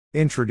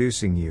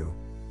Introducing you.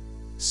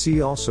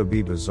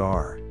 CalsoB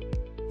Bazaar.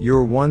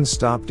 Your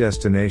one-stop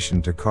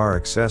destination to car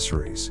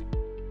accessories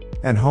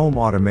and home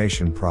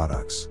automation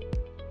products.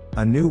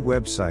 A new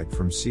website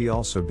from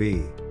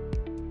CalsoB,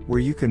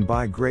 where you can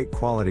buy great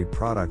quality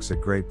products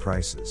at great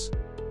prices.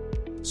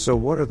 So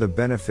what are the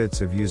benefits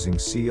of using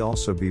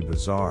CalsoB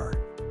Bazaar?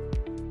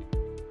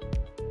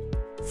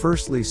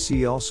 Firstly,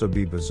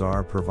 CalsoB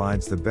Bazaar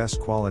provides the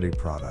best quality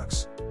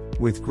products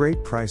with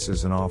great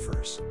prices and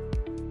offers.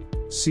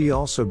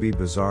 CalsoB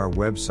Bazaar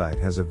website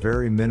has a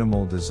very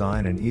minimal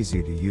design and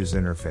easy to use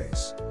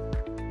interface.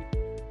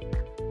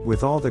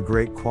 With all the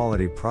great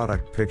quality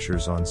product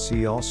pictures on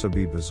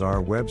CalsoB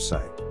Bazaar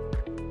website,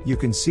 you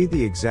can see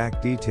the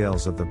exact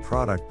details of the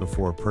product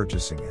before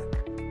purchasing it.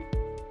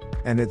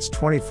 And it's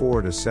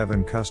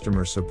 24/7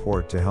 customer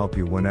support to help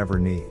you whenever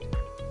need.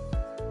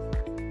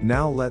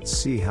 Now let's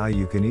see how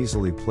you can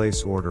easily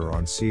place order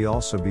on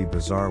CalsoB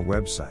Bazaar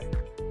website.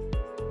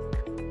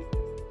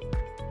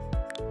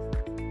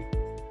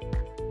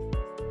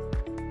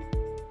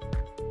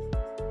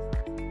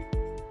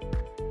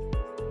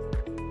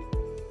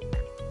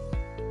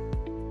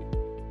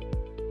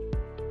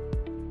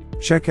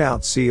 Check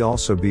out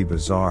CalsoB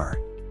Bazaar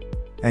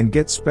and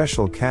get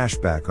special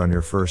cashback on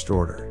your first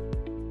order.